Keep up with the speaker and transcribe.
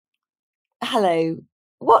Hello.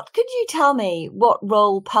 What could you tell me what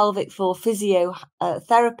role pelvic floor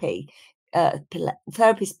physiotherapy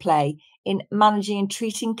therapists play in managing and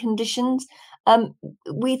treating conditions? Um,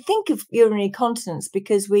 we think of urinary incontinence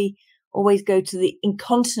because we always go to the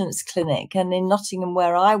incontinence clinic, and in Nottingham,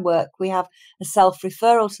 where I work, we have a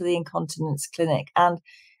self-referral to the incontinence clinic. And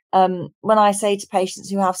when I say to patients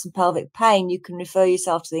who have some pelvic pain, you can refer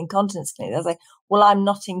yourself to the incontinence clinic, they'll say, "Well, I'm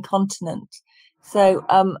not incontinent." So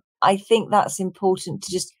I think that's important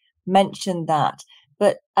to just mention that.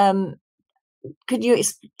 But could you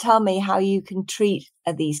tell me how you can treat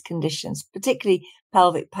these conditions, particularly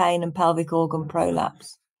pelvic pain and pelvic organ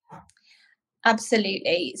prolapse?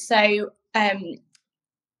 Absolutely. So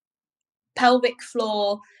pelvic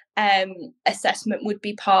floor assessment would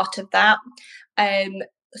be part of that.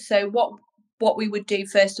 So what we would do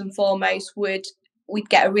first and foremost we'd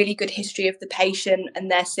get a really good history of the patient and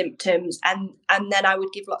their symptoms, and then I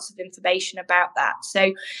would give lots of information about that.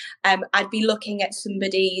 So I'd be looking at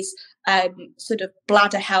somebody's sort of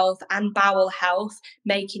bladder health and bowel health,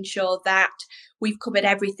 making sure that we've covered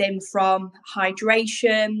everything from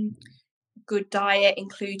hydration, good diet,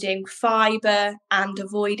 including fiber, and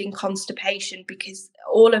avoiding constipation, because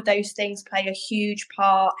all of those things play a huge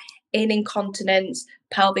part in incontinence,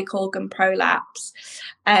 pelvic organ prolapse,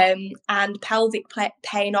 and pelvic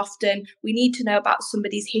pain. Often we need to know about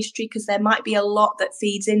somebody's history, because there might be a lot that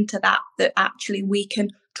feeds into that actually we can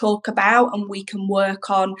talk about and we can work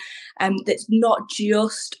on, that's not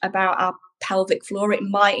just about our pelvic floor. It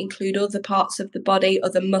might include other parts of the body,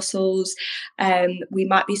 other muscles. We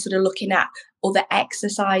might be sort of looking at other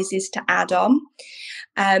exercises to add on.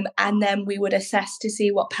 And then we would assess to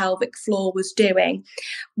see what pelvic floor was doing.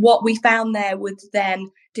 What we found there would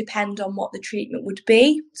then depend on what the treatment would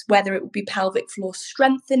be, whether it would be pelvic floor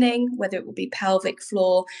strengthening, whether it would be pelvic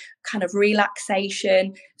floor kind of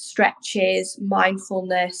relaxation, stretches,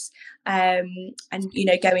 mindfulness, and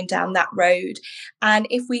going down that road. And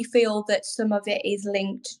if we feel that some of it is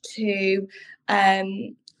linked to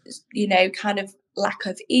kind of lack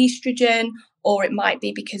of estrogen, or it might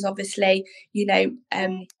be because obviously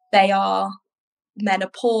they are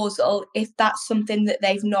menopausal, if that's something that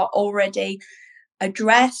they've not already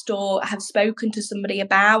addressed or have spoken to somebody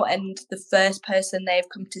about, and the first person they've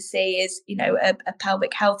come to see is a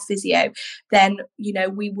pelvic health physio, then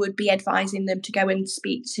we would be advising them to go and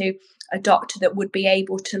speak to a doctor that would be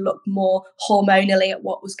able to look more hormonally at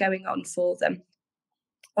what was going on for them.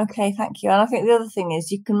 Okay, thank you. And I think the other thing is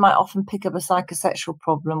you might often pick up a psychosexual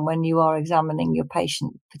problem when you are examining your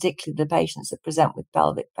patient, particularly the patients that present with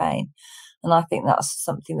pelvic pain. And I think that's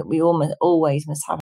something that we always must have